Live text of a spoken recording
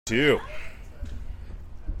2.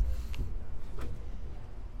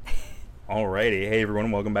 Alrighty. Hey,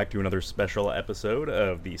 everyone. Welcome back to another special episode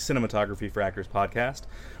of the Cinematography for Actors podcast.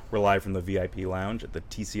 We're live from the VIP Lounge at the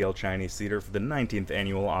TCL Chinese Theater for the 19th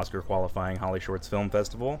Annual Oscar-qualifying HollyShorts Film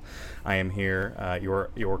Festival. I am here,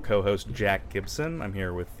 your co-host, Jack Gibson. I'm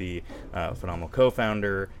here with the phenomenal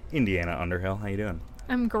co-founder, Indiana Underhill. How you doing?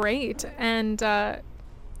 I'm great. And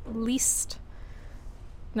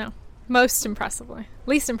most impressively.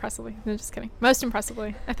 Least impressively. No, just kidding. Most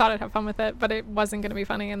impressively. I thought I'd have fun with it, but it wasn't going to be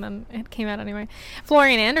funny, and then it came out anyway.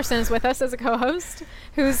 Florian Anderson is with us as a co-host,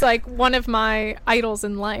 who's like one of my idols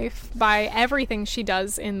in life by everything she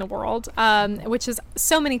does in the world, which is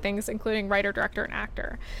so many things, including writer, director, and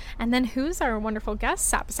actor. And then who's our wonderful guest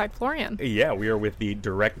sat beside Florian? Yeah, we are with the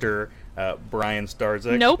director, Brian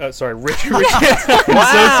Starzec. Nope. Sorry, Richie. I'm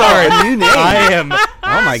so sorry. New name. I am.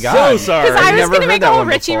 Oh my God. So sorry. Because I was going to make a whole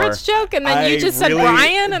Richie before. Rich joke, and then you just said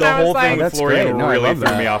Brian, and I was like, the whole thing with Florian really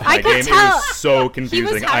threw me off my I could game. tell. It was so He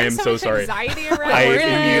confusing. was I am having so much sorry. anxiety around I Florian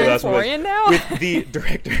immediately lost my Florian now. With the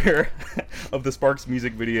director of the Sparks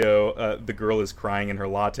music video, The Girl is Crying in Her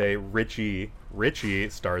Latte, Richie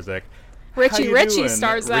Starzec. Richie doing?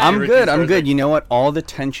 Starzec. I'm Richie good. I'm Starzec. good. You know what? All the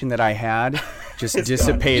tension that I had just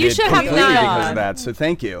dissipated You should have completely none. because of that. So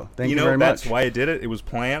thank you. Thank you You know, very that's much. why I did it. It was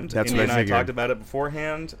planned. That's Indy what and I I figured. talked about it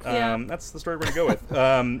beforehand. Yeah. That's the story we're going to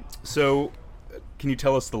go with. So, can you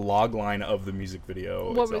tell us the log line of the music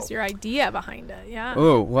video What itself? was your idea behind it? Yeah.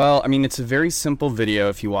 Oh, well, I mean, it's a very simple video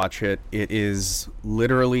if you watch it. It is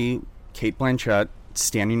literally Cate Blanchett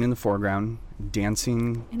standing in the foreground,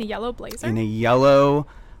 dancing In a yellow blazer? in a yellow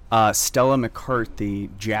Stella McCarthy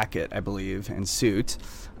jacket, I believe, and suit.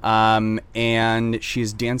 And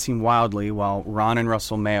she's dancing wildly while Ron and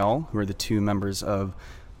Russell Mael, who are the two members of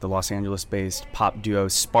the Los Angeles-based pop duo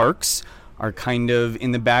Sparks, are kind of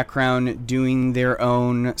in the background doing their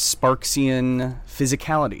own Sparksian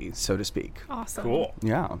physicality, so to speak. Awesome. Cool.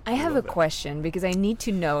 Yeah. I have a question because I need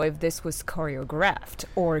to know if this was choreographed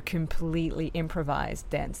or completely improvised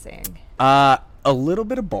dancing. A little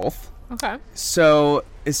bit of both. Okay. So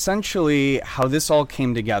essentially how this all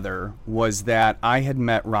came together was that I had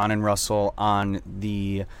met Ron and Russell on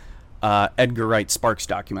the Edgar Wright Sparks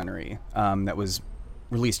documentary that was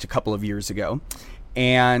released a couple of years ago.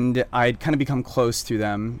 And I'd kind of become close to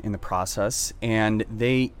them in the process. And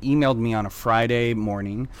they emailed me on a Friday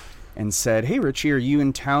morning and said, "Hey, Richie, are you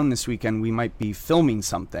in town this weekend? We might be filming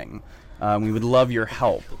something. We would love your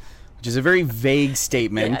help." Which is a very vague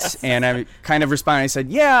statement. Yes. And I kind of responded. I said,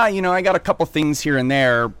 "Yeah, I got a couple things here and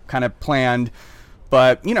there kind of planned.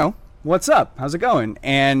 But, what's up? How's it going?"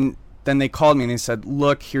 And then they called me and they said,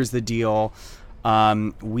 "Look, here's the deal.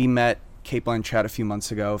 We met Cate Blanchett a few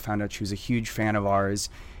months ago, found out she was a huge fan of ours,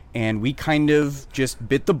 and we kind of just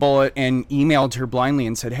bit the bullet and emailed her blindly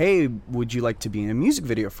and said, 'Hey, would you like to be in a music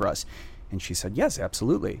video for us?' And she said, 'Yes,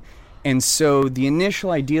 absolutely.' And so the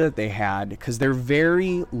initial idea that they had, because they're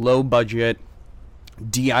very low budget,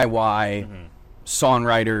 DIY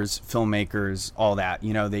songwriters, filmmakers, all that,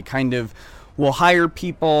 they kind of will hire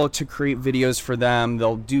people to create videos for them.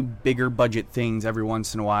 They'll do bigger budget things every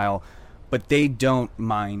once in a while, but they don't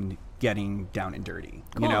mind getting down and dirty,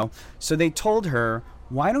 So they told her,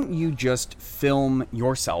 "Why don't you just film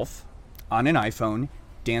yourself on an iPhone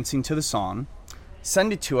dancing to the song,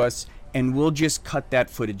 send it to us, and we'll just cut that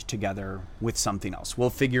footage together with something else. We'll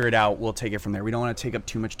figure it out. We'll take it from there. We don't want to take up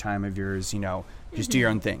too much time of yours, just do your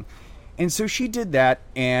own thing." And so she did that,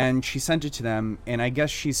 and she sent it to them, and I guess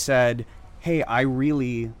she said, "Hey, I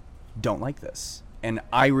really don't like this, and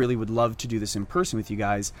I really would love to do this in person with you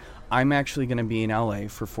guys. I'm actually going to be in LA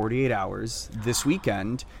for 48 hours this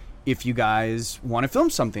weekend if you guys want to film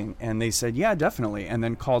something." And they said, "Yeah, definitely." And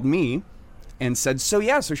then called me and said, so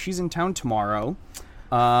she's in town tomorrow.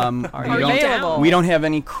 Are you available? We don't have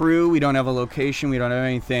any crew. We don't have a location. We don't have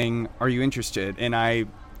anything. Are you interested? And I,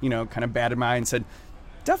 kind of batted my eye and said,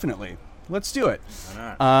 "Definitely. Let's do it."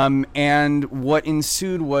 And what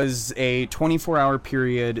ensued was a 24-hour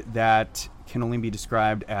period that can only be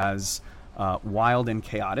described as wild and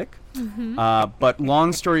chaotic. But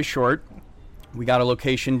long story short, we got a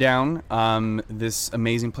location down, this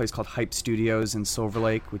amazing place called Hype Studios in Silver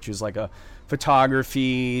Lake, which is like a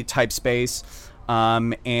photography type space.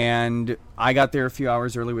 And I got there a few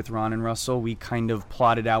hours early with Ron and Russell. We kind of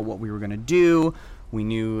plotted out what we were going to do. We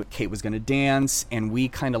knew Cate was going to dance, and we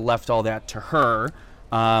kind of left all that to her.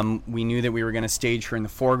 We knew that we were going to stage her in the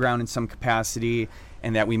foreground in some capacity,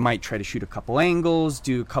 and that we might try to shoot a couple angles,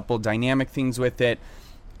 do a couple dynamic things with it.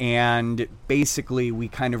 And basically, we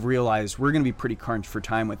kind of realized we're going to be pretty crunched for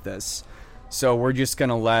time with this. So we're just going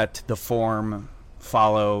to let the form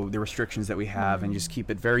follow the restrictions that we have and just keep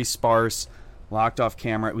it very sparse, locked off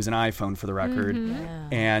camera. It was an iPhone for the record.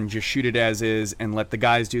 And just shoot it as is and let the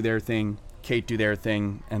guys do their thing, Cate do their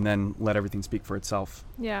thing, and then let everything speak for itself.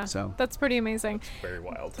 Yeah, so that's pretty amazing. Very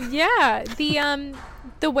wild. Yeah,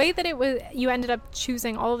 the way that it was, you ended up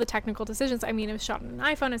choosing all of the technical decisions. I mean, it was shot on an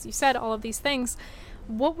iPhone, as you said, all of these things.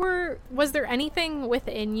 Was there anything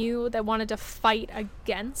within you that wanted to fight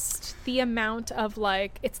against the amount of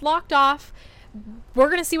like, it's locked off, we're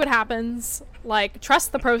gonna see what happens, like,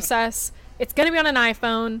 trust the process, it's gonna be on an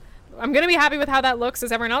iPhone, I'm gonna be happy with how that looks.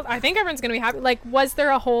 Is everyone else? I think everyone's gonna be happy. Like, was there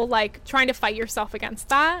a whole like trying to fight yourself against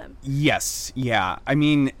that? Yes. Yeah. I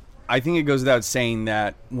mean, I think it goes without saying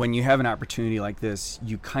that when you have an opportunity like this,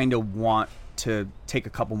 you kind of want to take a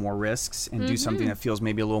couple more risks and do something that feels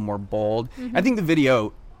maybe a little more bold. I think the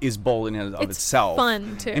video is bold in and of itself. It's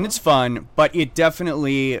fun too. And it's fun, but it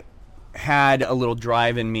definitely had a little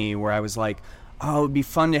drive in me where I was like, oh, it would be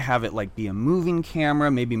fun to have it like be a moving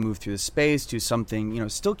camera, maybe move through the space, do something,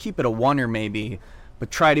 still keep it a oneer maybe,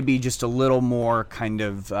 but try to be just a little more kind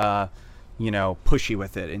of, pushy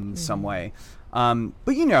with it in some way.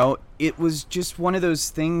 But, it was just one of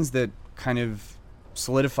those things that kind of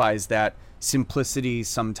solidifies that simplicity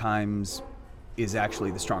sometimes is actually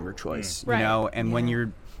the stronger choice, and when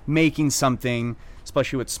you're making something,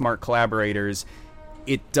 especially with smart collaborators,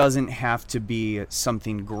 it doesn't have to be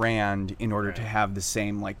something grand in order to have the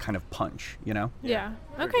same like kind of punch, Yeah.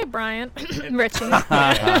 Okay, Brian. Richie.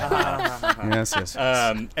 Yes.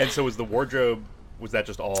 And so was the wardrobe, was that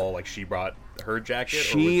just all like she brought her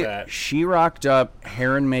jacket? Or was that... She rocked up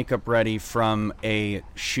hair and makeup ready from a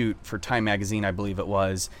shoot for Time Magazine, I believe it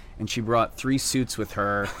was, and she brought 3 suits with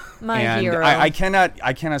her. My hero. I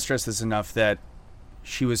cannot stress this enough that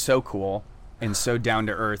she was so cool and so down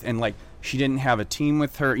to earth, and like she didn't have a team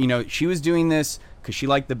with her. She was doing this because she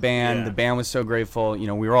liked the band. Yeah. The band was so grateful.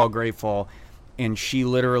 We were all grateful. And she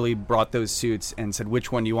literally brought those suits and said,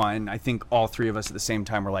 which one do you want? And I think all 3 of us at the same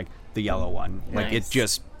time were like, the yellow one. Nice. Like, it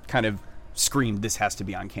just kind of screamed, this has to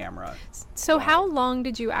be on camera. So how long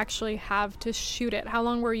did you actually have to shoot it? How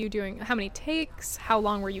long were you doing? How many takes? How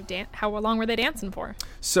long were they dancing for?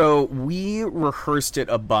 So we rehearsed it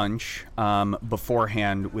a bunch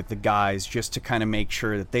beforehand with the guys just to kind of make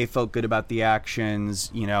sure that they felt good about the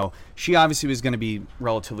actions. She obviously was going to be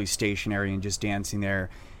relatively stationary and just dancing there.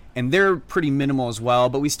 And they're pretty minimal as well,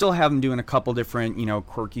 but we still have them doing a couple different,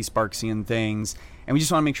 quirky, Sparksian things. And we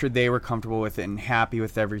just want to make sure they were comfortable with it and happy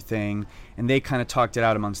with everything. And they kind of talked it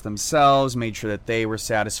out amongst themselves, made sure that they were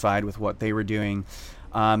satisfied with what they were doing.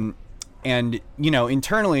 And,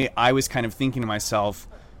 internally, I was kind of thinking to myself,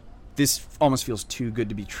 this almost feels too good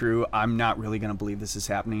to be true. I'm not really going to believe this is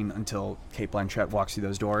happening until Cate Blanchett walks through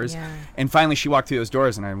those doors. Yeah. And finally she walked through those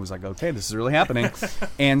doors and I was like, okay, this is really happening.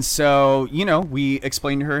 And so, we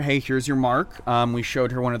explained to her, hey, here's your mark. We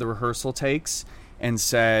showed her one of the rehearsal takes and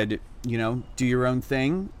said, do your own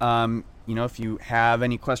thing. If you have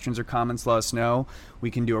any questions or comments, let us know. We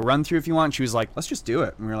can do a run through if you want. She was like, let's just do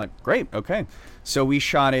it. And we were like, great. Okay. So we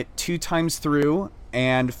shot it 2 times through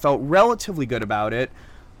and felt relatively good about it.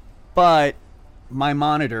 But my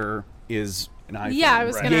monitor is an iPhone. Yeah, I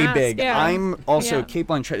was going to ask. Big. Yeah. I'm also, Cate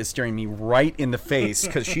Blanchett is staring me right in the face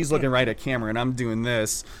because she's looking right at camera and I'm doing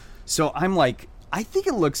this. So I'm like, I think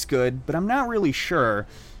it looks good, but I'm not really sure.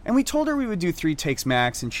 And we told her we would do 3 takes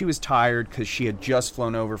max, and she was tired because she had just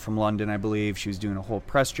flown over from London, I believe. She was doing a whole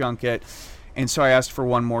press junket. And so I asked for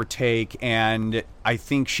one more take, and I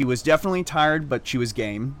think she was definitely tired, but she was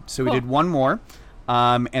game. So we did one more.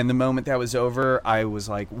 And the moment that was over, I was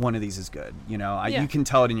like, one of these is good. You can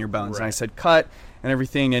tell it in your bones. Right. And I said, cut and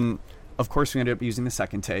everything. And of course, we ended up using the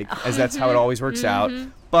second take, as that's how it always works out.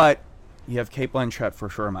 But you have Cate Blanchett for a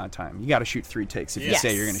short amount of time. You got to shoot 3 takes if you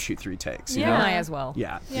say you're going to shoot 3 takes. You know? I as well.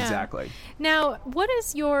 Yeah, exactly. Now, what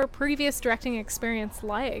is your previous directing experience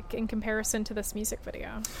like in comparison to this music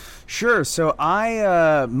video? Sure. So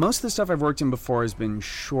most of the stuff I've worked in before has been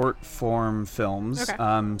short form films,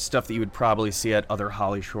 stuff that you would probably see at other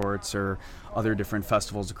HollyShorts or other different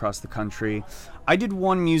festivals across the country. I did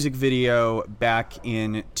one music video back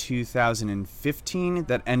in 2015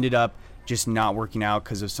 that ended up just not working out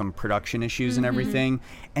because of some production issues and everything.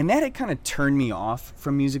 And that had kind of turned me off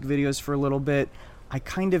from music videos for a little bit. I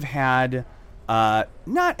kind of had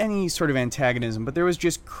not any sort of antagonism, but there was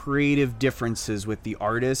just creative differences with the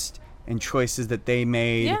artist and choices that they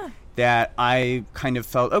made that I kind of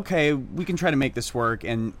felt, okay, we can try to make this work.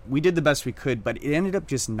 And we did the best we could, but it ended up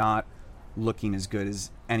just not looking as good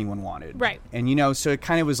as anyone wanted. Right. And, so it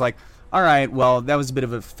kind of was like, all right, well, that was a bit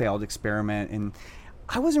of a failed experiment. And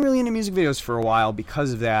I wasn't really into music videos for a while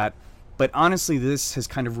because of that, But honestly, this has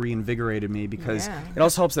kind of reinvigorated me because Yeah. it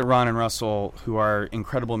also helps that Ron and Russell, who are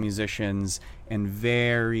incredible musicians and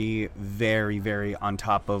very, very, very on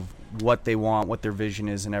top of what they want, what their vision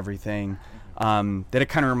is and everything, that it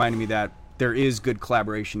kind of reminded me that there is good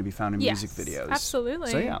collaboration to be found in music videos.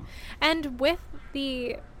 Absolutely. So, yeah. And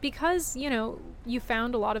because, you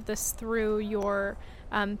found a lot of this through your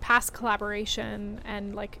past collaboration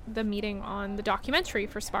and like the meeting on the documentary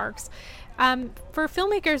for Sparks, for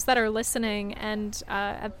filmmakers that are listening and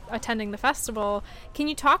attending the festival, can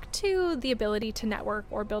you talk to the ability to network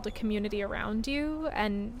or build a community around you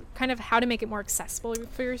and kind of how to make it more accessible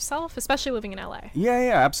for yourself, especially living in LA?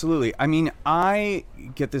 Yeah, absolutely. I mean, I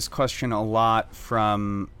get this question a lot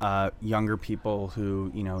from younger people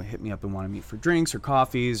who, hit me up and want to meet for drinks or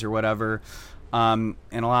coffees or whatever. And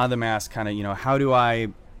a lot of them ask kind of, how do I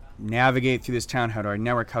navigate through this town? How do I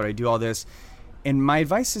network? How do I do all this? And my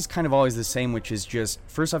advice is kind of always the same, which is just,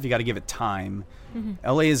 first off, you got to give it time.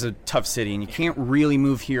 LA is a tough city, and you can't really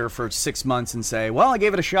move here for 6 months and say, well, I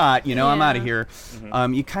gave it a shot, I'm out of here.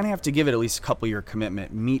 You kind of have to give it at least a couple year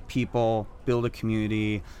commitment. Meet people, build a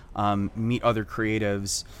community, meet other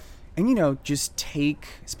creatives, and, just take,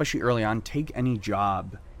 especially early on, take any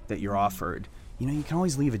job that you're offered. You can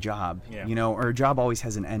always leave a job, or a job always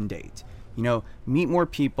has an end date. Meet more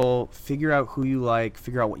people, figure out who you like,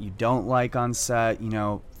 figure out what you don't like on set,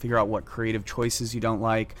 figure out what creative choices you don't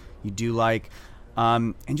like, you do like,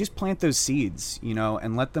 and just plant those seeds,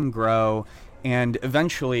 and let them grow. And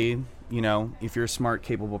eventually, if you're a smart,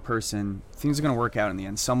 capable person, things are going to work out in the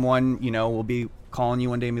end. Someone, will be calling you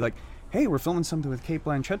one day and be like, hey, we're filming something with Cate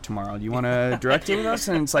Blanchett tomorrow. Do you want to direct it with us?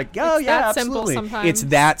 And it's like, It's that absolutely. simple sometimes. It's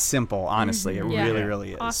that simple, honestly. It Yeah. really,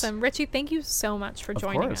 really is. Awesome. Richie, thank you so much for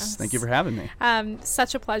joining Of course. us. Thank you for having me.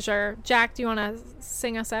 Such a pleasure. Jack, do you want to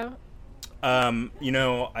sing us out? I'm going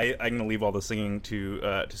to leave all the singing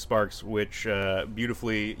to Sparks, which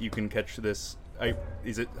beautifully you can catch this.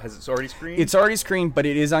 Has it already screened? It's already screened, but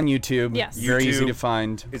it is on YouTube. Yes. Very easy YouTube. to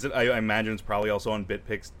find. Is it? I imagine it's probably also on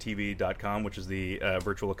bitpixtv.com, which is the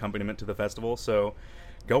virtual accompaniment to the festival. So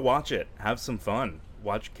go watch it. Have some fun.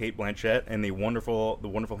 Watch Cate Blanchett and the wonderful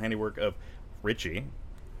handiwork of Richie,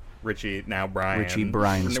 now Brian. Richie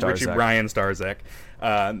Brian Starzec.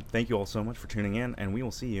 Thank you all so much for tuning in, and we will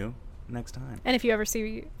see you next time. And if you ever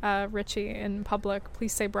see Richie in public,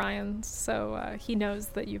 please say Brian, so he knows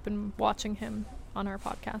that you've been watching him on our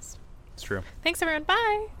podcast. It's true. Thanks, everyone.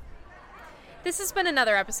 Bye. This has been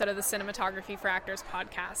another episode of the Cinematography for Actors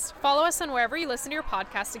podcast. Follow us on wherever you listen to your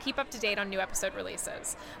podcast to keep up to date on new episode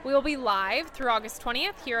releases. We will be live through August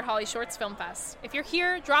 20th here at HollyShorts Film Fest. If you're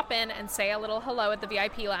here, drop in and say a little hello at the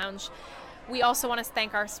VIP lounge. We also want to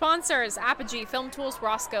thank our sponsors, Apogee, Film Tools,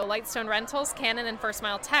 Roscoe, Lightstone Rentals, Canon, and First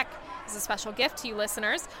Mile Tech. As a special gift to you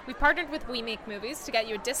listeners, we've partnered with We Make Movies to get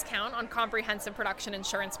you a discount on comprehensive production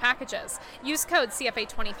insurance packages. Use code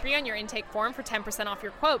CFA23 on your intake form for 10% off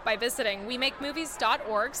your quote by visiting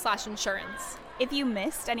wemakemovies.org/insurance. If you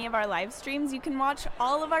missed any of our live streams, you can watch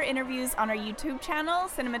all of our interviews on our YouTube channel,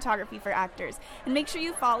 Cinematography for Actors. And make sure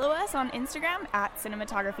you follow us on Instagram at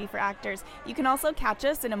Cinematography for Actors. You can also catch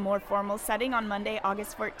us in a more formal setting on Monday,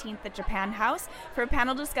 August 14th at Japan House for a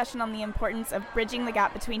panel discussion on the importance of bridging the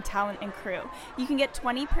gap between talent and crew. You can get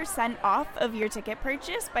 20% off of your ticket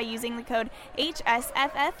purchase by using the code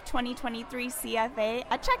HSFF2023CFA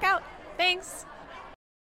at checkout. Thanks!